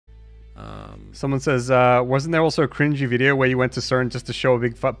Someone says, wasn't there also a cringy video where you went to CERN just to show a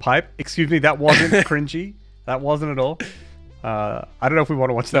big pipe? Excuse me, that wasn't cringy. That wasn't at all. I don't know if we want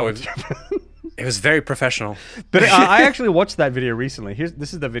to watch that one. It was very professional. But I actually watched that video recently.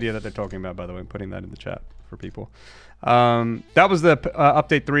 This is the video that they're talking about, by the way. I'm putting that in the chat for people. That was the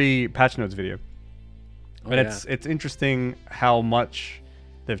Update 3 patch notes video. And it's interesting how much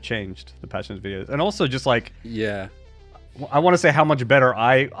they've changed the patch notes videos. And also just like... Yeah. I want to say how much better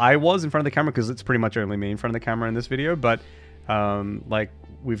I was in front of the camera, because it's pretty much only me in front of the camera in this video. But like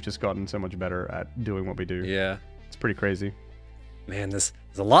we've just gotten so much better at doing what we do. Yeah. It's pretty crazy. Man, there's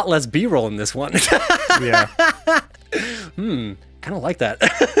a lot less B-roll in this one. Yeah. Kind of like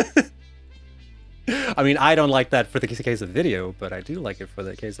that. I mean, I don't like that for the case of video, but I do like it for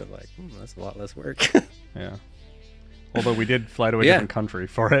the case of like, that's a lot less work. Yeah. Although we did fly to a different country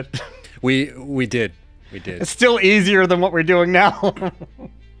for it. We did. We did. It's still easier than what we're doing now.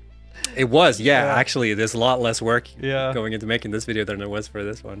 It was, yeah. Actually, there's a lot less work going into making this video than there was for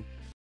this one.